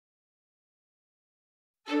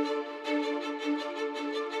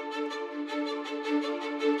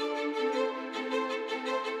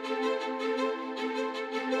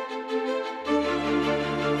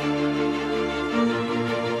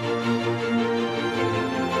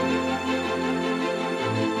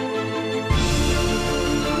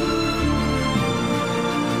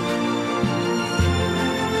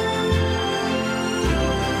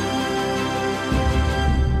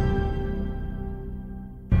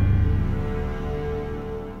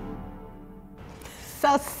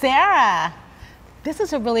So Sarah, this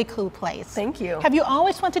is a really cool place. Thank you. Have you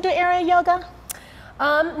always wanted to do aerial yoga?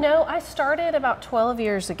 No, I started about 12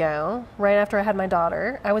 years ago, right after I had my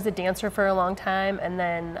daughter. I was a dancer for a long time, and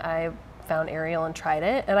then I found aerial and tried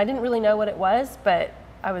it, and I didn't really know what it was, but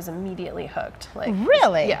I was immediately hooked. Like,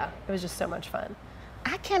 really? Yeah, it was just so much fun.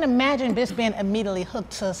 I can't imagine just being immediately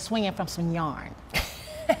hooked to swinging from some yarn.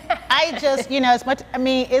 I just, you know, I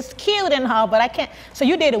mean, it's cute and all, but I can't. So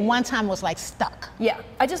you did it one time, was like stuck. Yeah,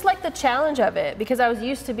 I just like the challenge of it because I was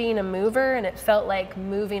used to being a mover, and it felt like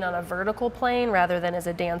moving on a vertical plane rather than as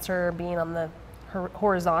a dancer being on the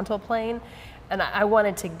horizontal plane. And I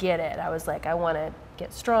wanted to get it. I was like, I want to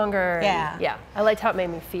get stronger. Yeah. And yeah, I liked how it made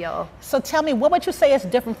me feel. So tell me, what would you say is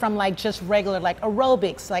different from like just regular like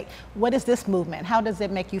aerobics? Like, what is this movement? How does it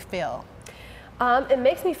make you feel? It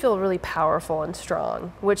makes me feel really powerful and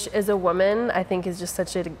strong, which as a woman, I think is just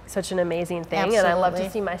such an amazing thing. Absolutely. And I love to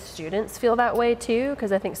see my students feel that way too,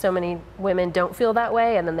 because I think so many women don't feel that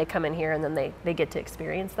way, and then they come in here and then they get to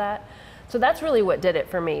experience that. So that's really what did it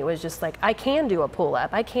for me, was just like, I can do a pull-up.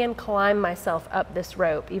 I can climb myself up this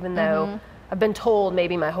rope, even though I've been told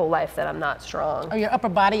maybe my whole life that I'm not strong. Or your upper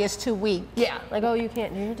body is too weak. Yeah, like, oh, you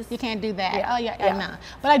can't do that. Yeah. Oh, yeah, I know.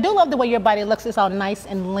 But I do love the way your body looks. It's all nice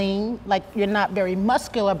and lean. Like, you're not very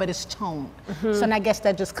muscular, but it's toned. So and I guess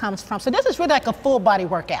that just comes from, so this is really like a full body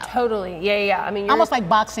workout. Totally, yeah. I mean, you're almost like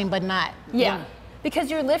boxing, but not. Yeah.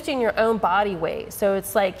 Because you're lifting your own body weight. So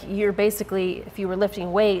it's like you're basically, if you were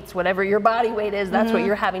lifting weights, whatever your body weight is, that's what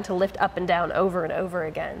you're having to lift up and down over and over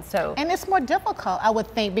again. So. And it's more difficult, I would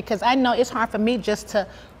think, because I know it's hard for me just to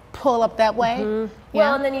pull up that way.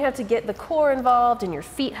 Well, and then you have to get the core involved, and your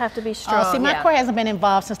feet have to be strong. Oh, see, my core hasn't been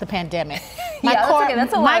involved since the pandemic. That's okay.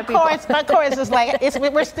 That's a lot of people. My core is just like,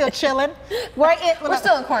 we're still chilling. We're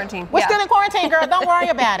still in quarantine. We're still in quarantine, girl. Don't worry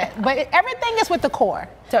about it. But everything is with the core.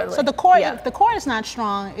 Totally. So the core, if the core is not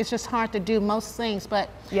strong, it's just hard to do most things. But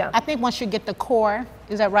I think once you get the core,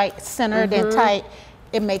 is that right, centered and tight,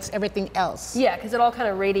 it makes everything else. Yeah, because it all kind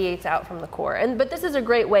of radiates out from the core. But this is a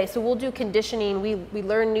great way. So we'll do conditioning. We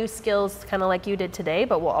learn new skills kind of like you did today,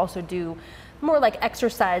 but we'll also do more like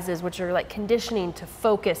exercises, which are like conditioning to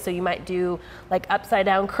focus. So you might do like upside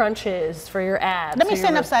down crunches for your abs. Let me see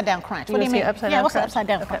an upside down crunch. What do you mean? What's an upside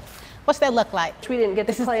down crunch? What's that look like? Which we didn't get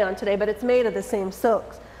to play on today, but it's made of the same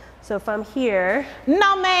silks. So if I'm here.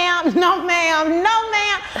 No, ma'am, no, ma'am, no,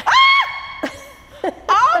 ma'am. Ah!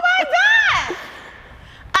 Oh my God!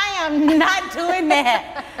 I am not doing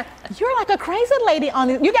that. You're like a crazy lady on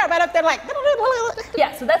it. You got right up there like.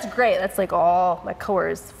 Yeah, so that's great. That's like all my core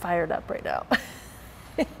is fired up right now.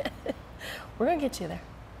 We're gonna get you there.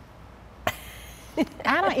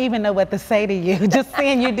 I don't even know what to say to you. Just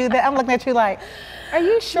seeing you do that, I'm looking at you like, are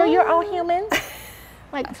you sure you're all human?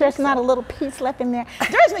 Like there's not a little piece left in there.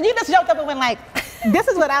 You just jumped up and went like, this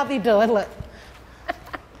is what I'll be doing. Look.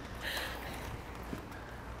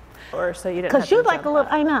 Or so you didn't. Because you like a little.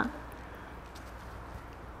 I know.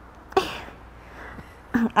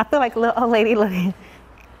 I feel like a little old lady looking.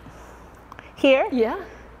 Here. Yeah.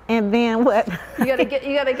 And then what? You gotta get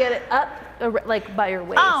it up, like by your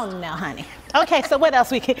waist. Oh no, honey. Okay, so what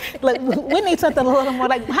else we can? Look, we need something a little more.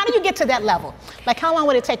 Like, how do you get to that level? Like, how long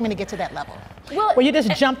would it take me to get to that level? Well, where you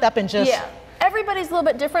just jumped up and just. Yeah. Everybody's a little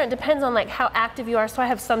bit different. It depends on like how active you are. So I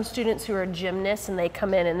have some students who are gymnasts and they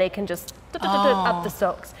come in and they can just up the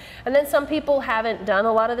silks. And then some people haven't done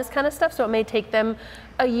a lot of this kind of stuff, so it may take them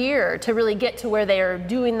a year to really get to where they are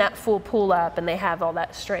doing that full pull up and they have all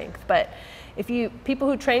that strength. But people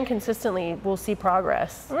who train consistently will see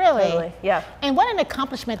progress. Really? Totally. Yeah. And what an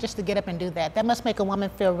accomplishment just to get up and do that. That must make a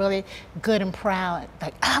woman feel really good and proud.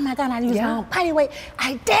 Like, oh my God, I used my own body weight.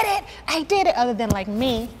 I did it. Other than like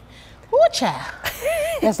me. Woo child.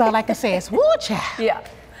 That's all I can say is woo child. Yeah.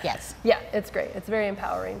 Yes. Yeah, it's great. It's very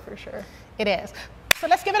empowering for sure. It is. So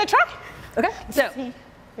let's give it a try. Okay. So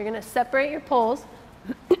you're gonna separate your poles.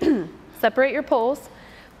 Separate your poles.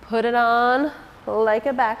 Put it on like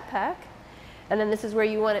a backpack. And then this is where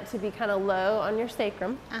you want it to be kind of low on your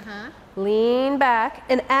sacrum. Lean back.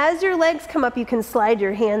 And as your legs come up, you can slide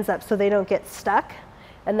your hands up so they don't get stuck.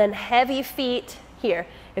 And then heavy feet here.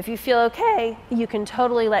 If you feel okay, you can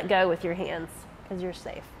totally let go with your hands because you're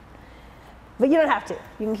safe. But you don't have to.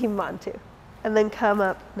 You can keep them on too. And then come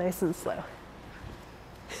up nice and slow.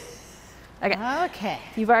 Okay. Okay.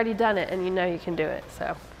 You've already done it and you know you can do it,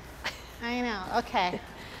 so. I know, okay.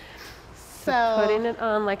 So putting it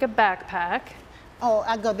on like a backpack. Oh,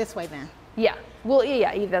 I'll go this way then. Yeah. Well,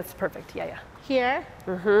 yeah, that's perfect. Yeah. Here?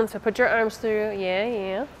 So put your arms through.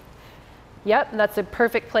 Yeah. Yep, that's a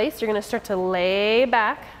perfect place. You're gonna start to lay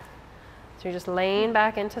back. So you're just laying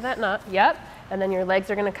back into that knot. Yep. And then your legs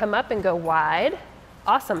are gonna come up and go wide.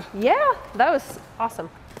 Awesome. Yeah, that was awesome.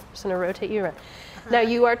 Just gonna rotate you around. Now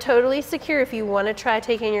you are totally secure if you want to try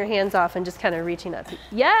taking your hands off and just kind of reaching up.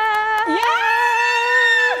 Yes!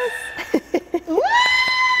 Yes! Woo!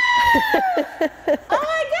 Oh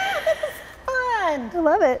my God, this is fun. I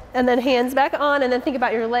love it. And then hands back on, and then think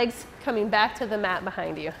about your legs coming back to the mat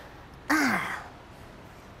behind you.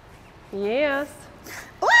 Yes.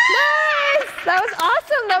 Woo! Nice! That was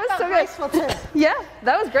awesome. That was so graceful too. Yeah,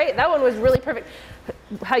 that was great. That one was really perfect.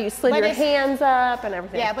 How you slid your hands up and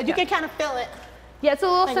everything. Yeah, but you can kind of feel it. Yeah, it's a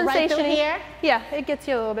little Like sensation right through here? Yeah, it gets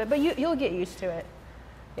you a little bit, but you'll get used to it.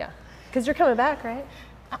 Yeah, because you're coming back, right?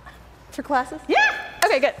 For classes? Yeah.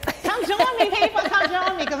 Okay, good. Come join me, people. Come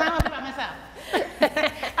join me, because I don't do it by myself.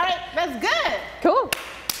 All right, that's good. Cool.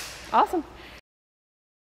 Awesome.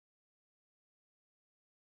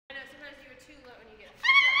 I know sometimes you were too low when you get.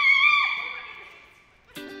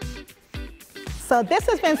 So this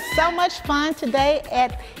has been so much fun today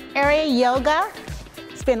at Area Yoga.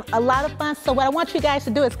 It's been a lot of fun. So what I want you guys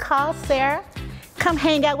to do is call Sarah, come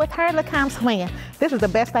hang out with her, look how I'm swinging. This is the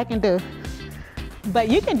best I can do. But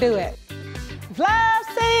you can do it. Love,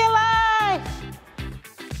 see you